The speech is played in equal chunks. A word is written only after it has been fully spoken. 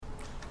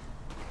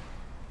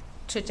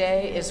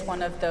Today is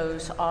one of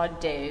those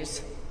odd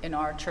days in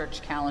our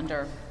church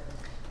calendar,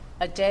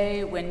 a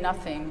day when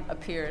nothing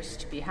appears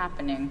to be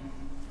happening.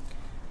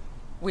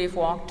 We've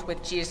walked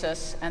with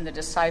Jesus and the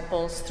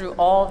disciples through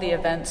all the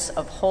events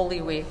of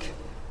Holy Week,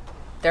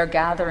 their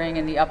gathering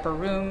in the upper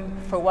room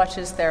for what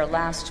is their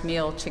last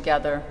meal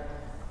together,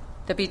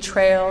 the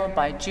betrayal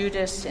by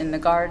Judas in the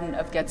Garden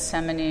of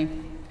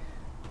Gethsemane,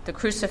 the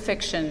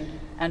crucifixion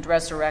and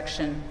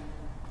resurrection.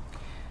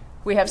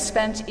 We have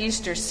spent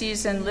Easter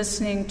season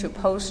listening to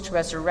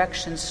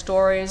post-resurrection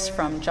stories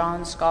from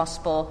John's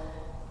Gospel,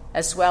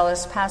 as well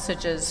as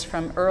passages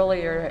from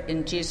earlier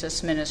in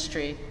Jesus'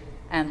 ministry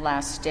and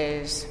last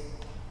days.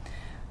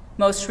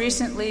 Most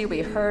recently,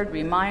 we heard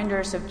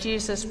reminders of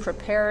Jesus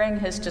preparing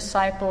his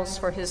disciples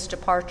for his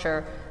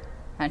departure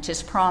and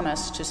his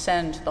promise to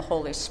send the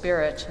Holy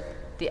Spirit,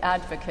 the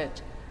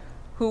Advocate,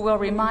 who will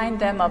remind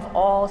them of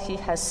all he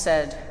has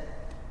said,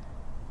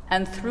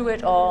 and through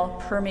it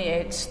all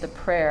permeates the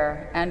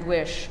prayer and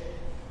wish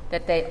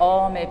that they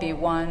all may be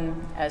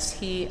one as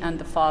he and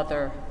the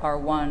Father are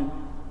one.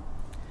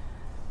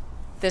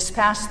 This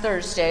past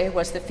Thursday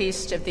was the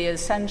Feast of the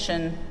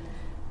Ascension,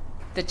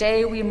 the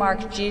day we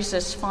mark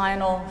Jesus'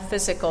 final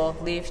physical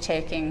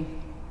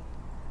leave-taking.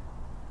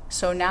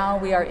 So now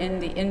we are in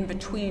the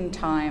in-between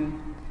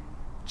time.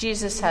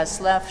 Jesus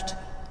has left,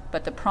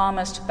 but the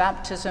promised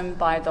baptism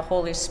by the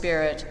Holy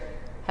Spirit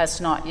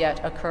has not yet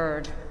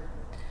occurred.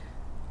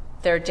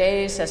 Their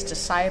days as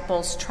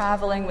disciples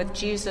traveling with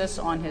Jesus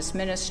on his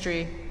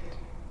ministry,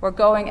 or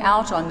going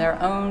out on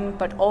their own,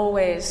 but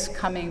always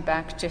coming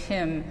back to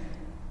him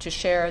to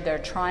share their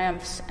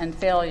triumphs and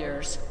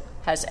failures,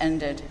 has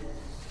ended.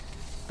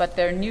 But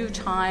their new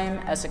time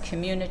as a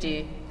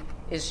community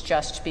is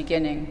just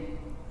beginning.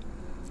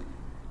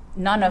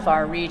 None of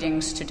our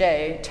readings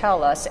today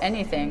tell us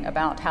anything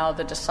about how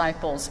the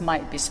disciples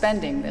might be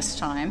spending this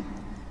time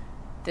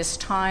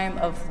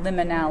of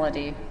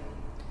liminality.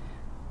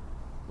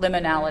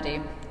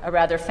 Liminality, a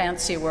rather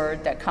fancy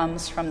word that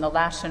comes from the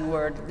Latin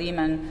word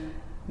limen,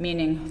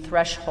 meaning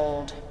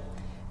threshold,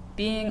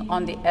 being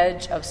on the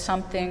edge of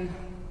something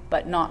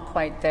but not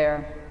quite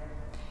there.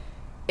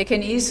 It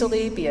can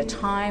easily be a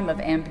time of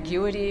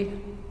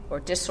ambiguity or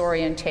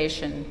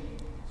disorientation,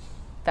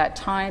 that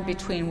time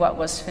between what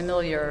was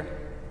familiar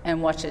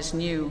and what is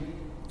new,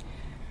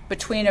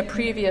 between a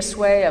previous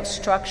way of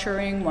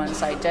structuring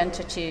one's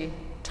identity,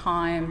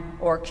 time,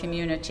 or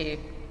community,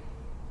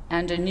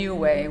 and a new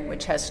way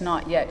which has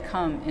not yet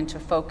come into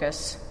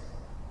focus.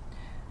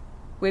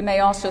 We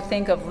may also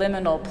think of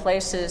liminal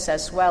places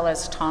as well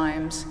as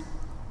times,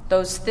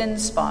 those thin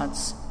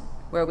spots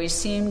where we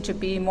seem to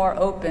be more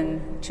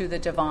open to the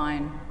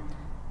divine,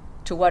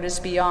 to what is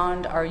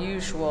beyond our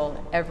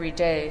usual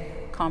everyday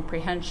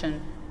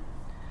comprehension.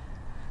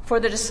 For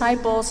the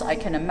disciples, I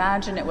can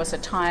imagine it was a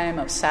time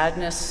of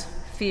sadness,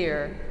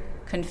 fear,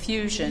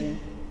 confusion,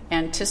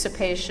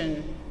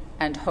 anticipation,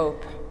 and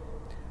hope.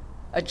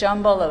 A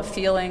jumble of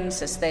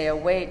feelings as they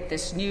await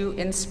this new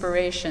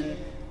inspiration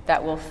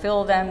that will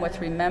fill them with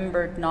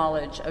remembered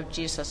knowledge of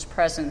Jesus'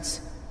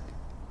 presence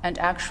and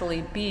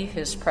actually be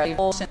his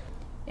presence,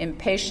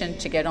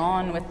 impatient to get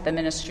on with the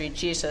ministry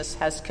Jesus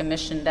has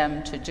commissioned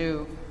them to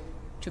do,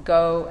 to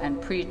go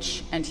and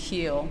preach and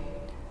heal,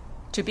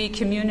 to be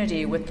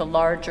community with the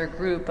larger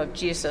group of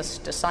Jesus'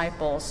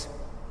 disciples.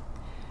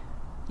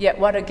 Yet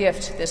what a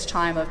gift this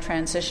time of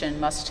transition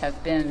must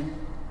have been.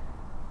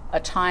 A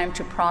time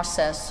to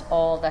process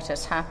all that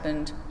has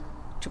happened,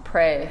 to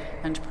pray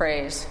and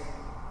praise.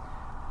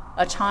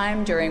 A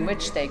time during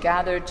which they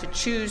gathered to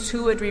choose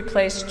who would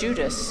replace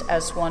Judas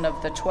as one of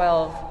the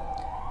 12,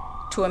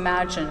 to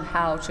imagine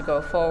how to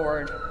go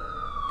forward.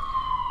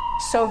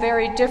 So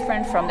very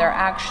different from their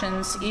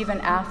actions even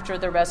after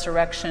the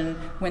resurrection,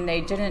 when they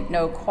didn't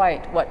know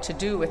quite what to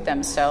do with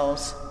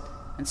themselves.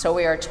 And so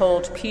we are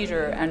told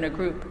Peter and a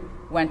group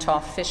went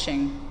off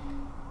fishing,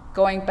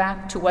 going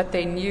back to what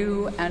they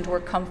knew and were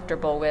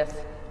comfortable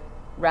with,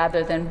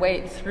 rather than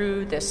wait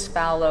through this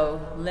fallow,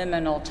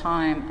 liminal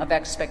time of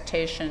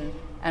expectation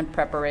and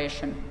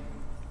preparation.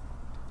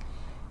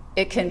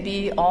 It can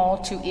be all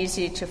too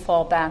easy to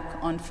fall back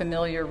on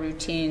familiar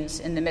routines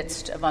in the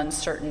midst of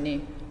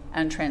uncertainty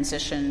and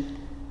transition,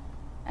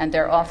 and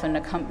their often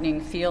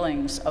accompanying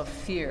feelings of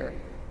fear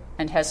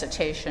and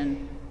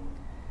hesitation.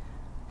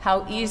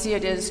 How easy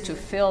it is to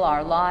fill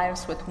our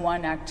lives with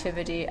one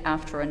activity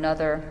after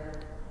another,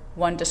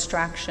 one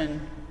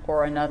distraction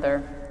or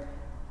another,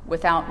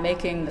 without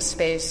making the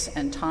space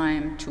and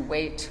time to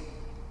wait,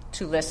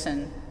 to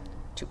listen,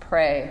 to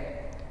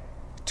pray,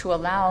 to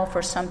allow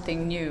for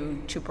something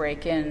new to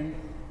break in.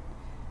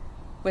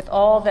 With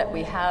all that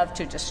we have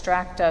to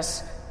distract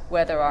us,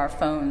 whether our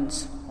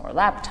phones or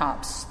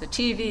laptops, the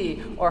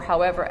TV, or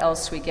however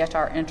else we get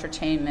our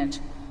entertainment,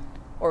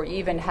 or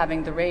even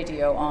having the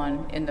radio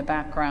on in the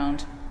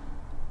background,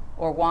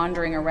 or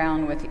wandering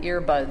around with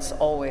earbuds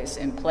always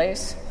in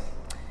place,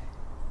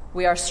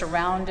 we are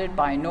surrounded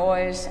by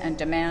noise and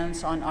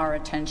demands on our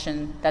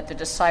attention that the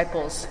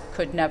disciples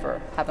could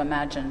never have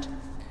imagined.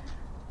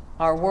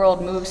 Our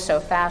world moves so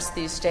fast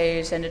these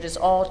days, and it is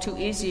all too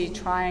easy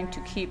trying to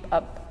keep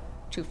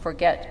up to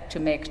forget to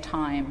make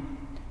time,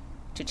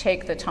 to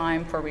take the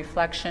time for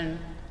reflection,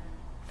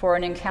 for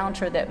an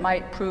encounter that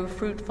might prove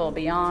fruitful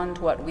beyond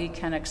what we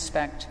can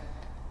expect,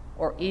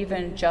 or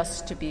even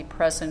just to be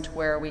present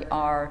where we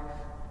are,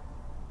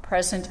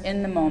 present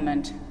in the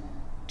moment,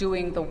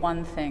 doing the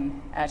one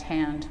thing at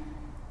hand.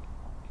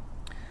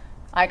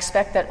 I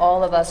expect that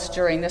all of us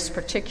during this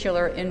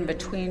particular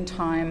in-between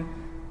time,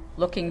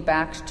 looking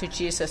back to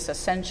Jesus'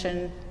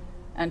 ascension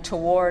and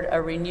toward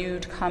a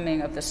renewed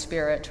coming of the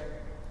Spirit,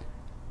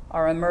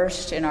 are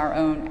immersed in our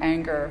own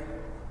anger,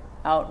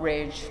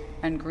 outrage,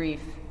 and grief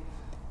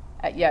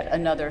at yet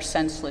another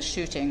senseless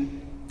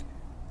shooting,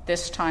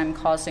 this time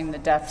causing the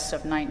deaths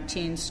of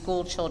 19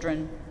 school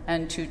children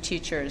and 2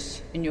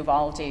 teachers in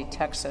Uvalde,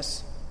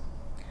 Texas.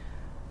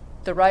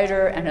 The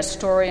writer and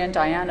historian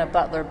Diana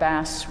Butler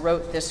Bass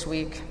wrote this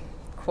week,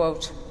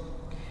 quote,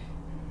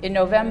 "In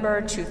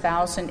November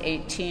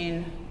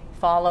 2018,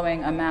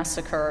 following a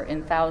massacre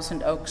in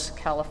Thousand Oaks,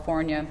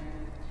 California,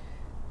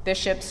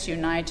 Bishops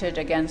United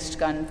Against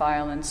Gun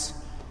Violence,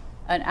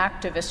 an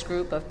activist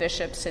group of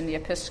bishops in the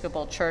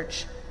Episcopal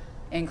Church,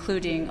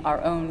 including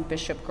our own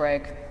Bishop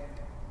Gregg,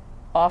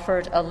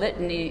 offered a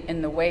litany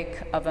in the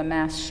wake of a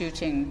mass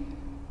shooting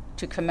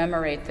to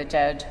commemorate the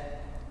dead,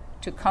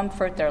 to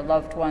comfort their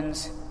loved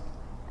ones,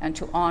 and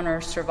to honor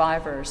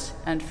survivors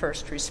and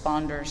first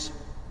responders.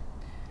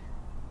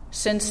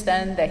 Since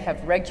then, they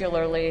have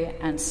regularly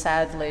and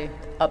sadly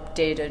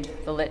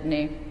updated the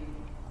litany.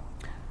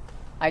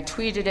 I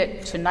tweeted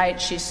it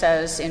tonight," she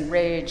says, "in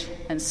rage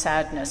and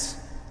sadness,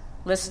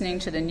 listening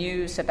to the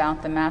news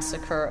about the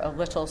massacre of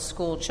little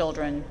school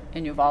children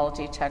in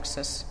Uvalde,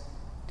 Texas.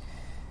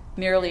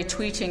 Merely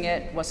tweeting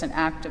it was an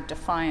act of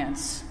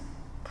defiance,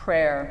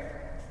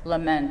 prayer,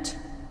 lament,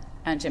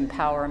 and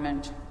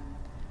empowerment.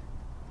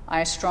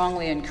 I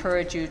strongly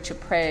encourage you to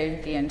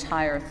pray the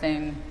entire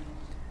thing.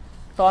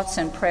 Thoughts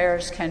and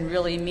prayers can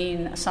really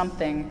mean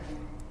something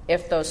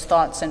if those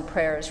thoughts and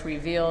prayers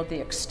reveal the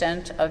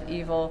extent of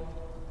evil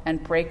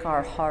and break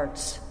our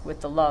hearts with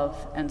the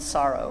love and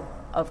sorrow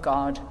of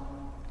God.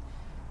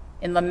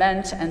 In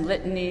lament and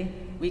litany,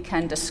 we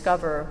can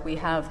discover we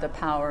have the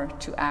power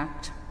to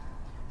act.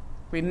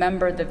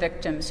 Remember the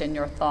victims in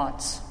your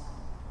thoughts.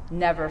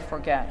 Never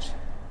forget.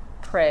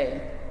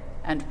 Pray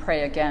and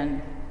pray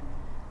again.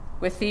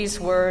 With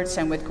these words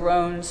and with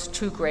groans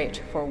too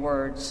great for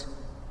words.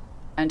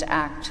 And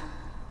act.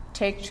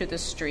 Take to the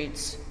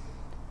streets.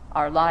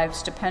 Our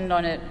lives depend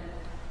on it.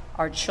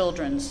 Our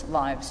children's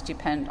lives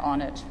depend on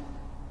it."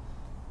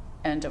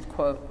 End of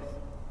quote.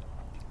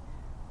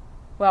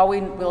 While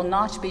we will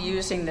not be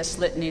using this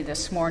litany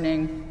this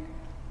morning,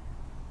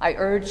 I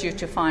urge you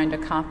to find a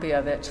copy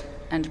of it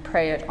and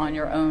pray it on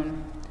your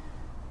own.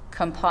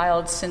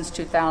 Compiled since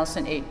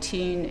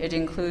 2018, it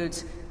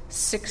includes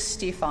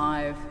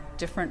 65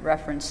 different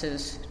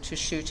references to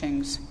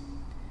shootings.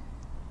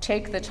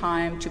 Take the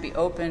time to be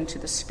open to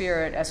the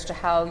Spirit as to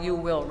how you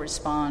will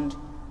respond,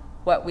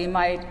 what we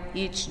might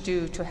each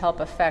do to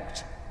help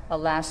effect a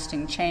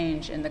lasting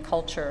change in the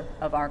culture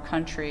of our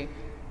country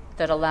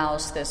that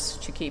allows this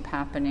to keep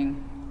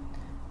happening.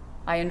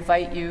 I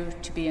invite you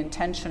to be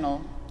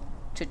intentional,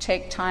 to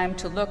take time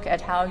to look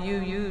at how you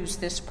use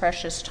this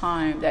precious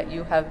time that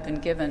you have been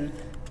given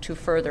to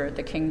further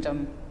the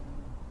kingdom.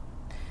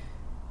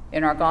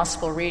 In our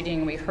gospel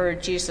reading, we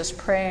heard Jesus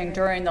praying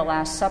during the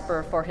Last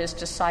Supper for his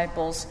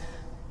disciples,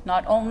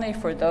 not only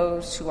for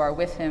those who are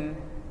with him,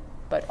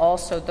 but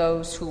also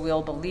those who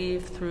will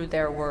believe through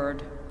their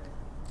word,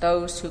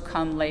 those who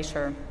come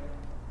later,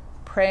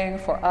 praying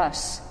for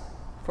us,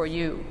 for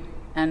you,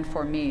 and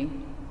for me,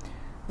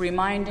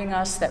 reminding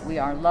us that we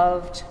are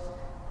loved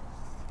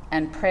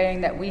and praying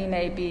that we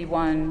may be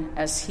one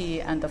as he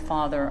and the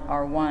Father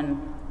are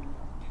one.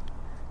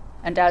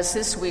 And as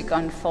this week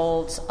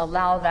unfolds,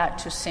 allow that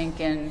to sink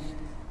in,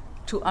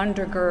 to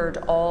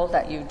undergird all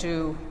that you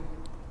do,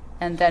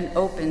 and then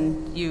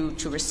open you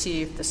to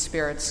receive the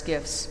Spirit's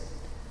gifts.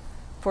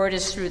 For it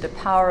is through the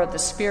power of the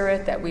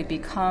Spirit that we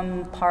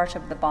become part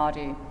of the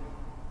body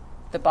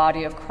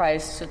of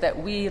Christ, so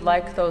that we,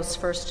 like those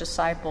first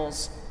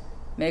disciples,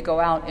 may go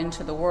out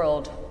into the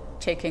world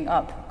taking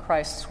up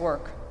Christ's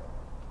work.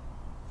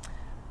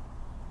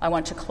 I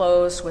want to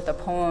close with a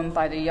poem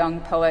by the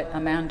young poet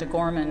Amanda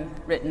Gorman,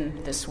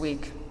 written this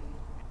week.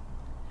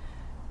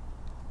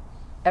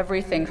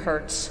 Everything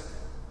hurts,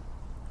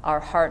 our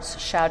hearts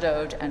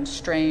shadowed and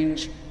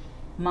strange,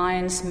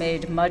 minds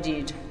made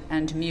muddied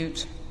and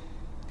mute.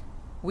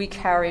 We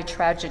carry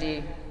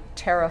tragedy,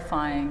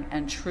 terrifying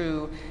and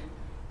true,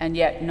 and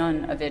yet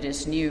none of it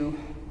is new.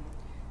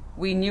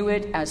 We knew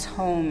it as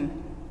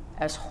home,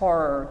 as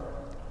horror,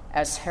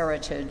 as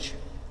heritage.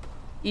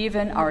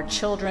 Even our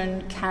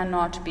children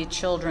cannot be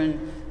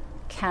children,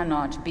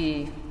 cannot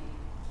be.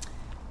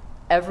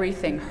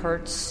 Everything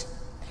hurts.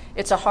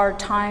 It's a hard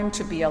time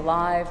to be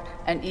alive,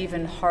 and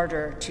even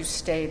harder to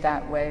stay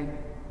that way.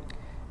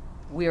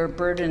 We are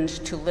burdened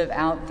to live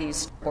out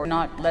these, or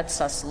not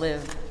lets us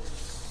live.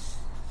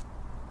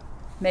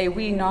 May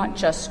we not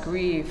just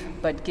grieve,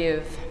 but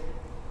give.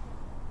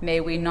 May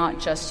we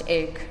not just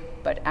ache,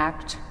 but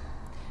act.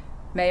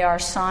 May our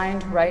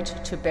signed right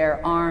to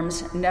bear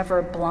arms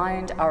never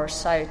blind our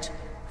sight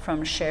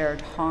from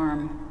shared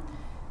harm.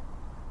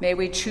 May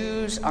we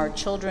choose our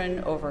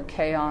children over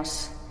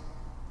chaos.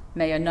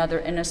 May another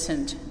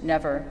innocent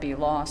never be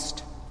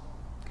lost.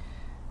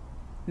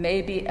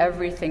 Maybe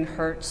everything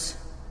hurts,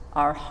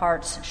 our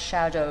hearts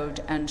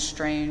shadowed and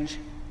strange,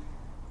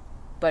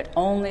 but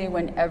only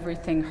when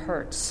everything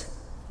hurts,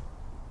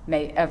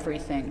 may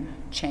everything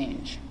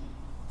change.